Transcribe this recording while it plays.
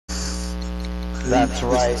That's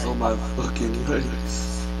right. On my fucking legs.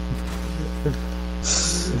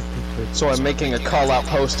 So I'm making a call-out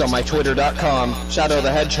post on my Twitter.com. Shadow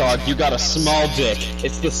the Hedgehog, you got a small dick.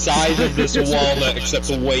 It's the size of this walnut, except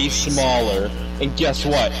way smaller. And guess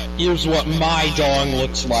what? Here's what my dong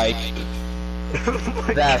looks like.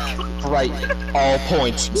 That's right. All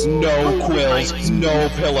points. No quills. No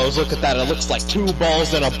pillows. Look at that. It looks like 2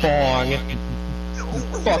 balls and a bong.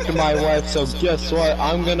 Fucked my wife, so guess what?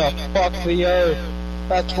 I'm gonna fuck the earth.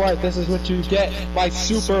 That's right. This is what you get. My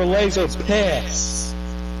super laser piss.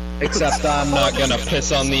 Except I'm not gonna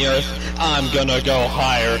piss on the earth, I'm gonna go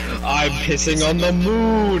higher. I'm pissing on the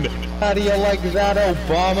moon! How do you like that,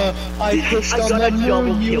 Obama? I pissed on the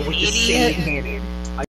moon, you idiot!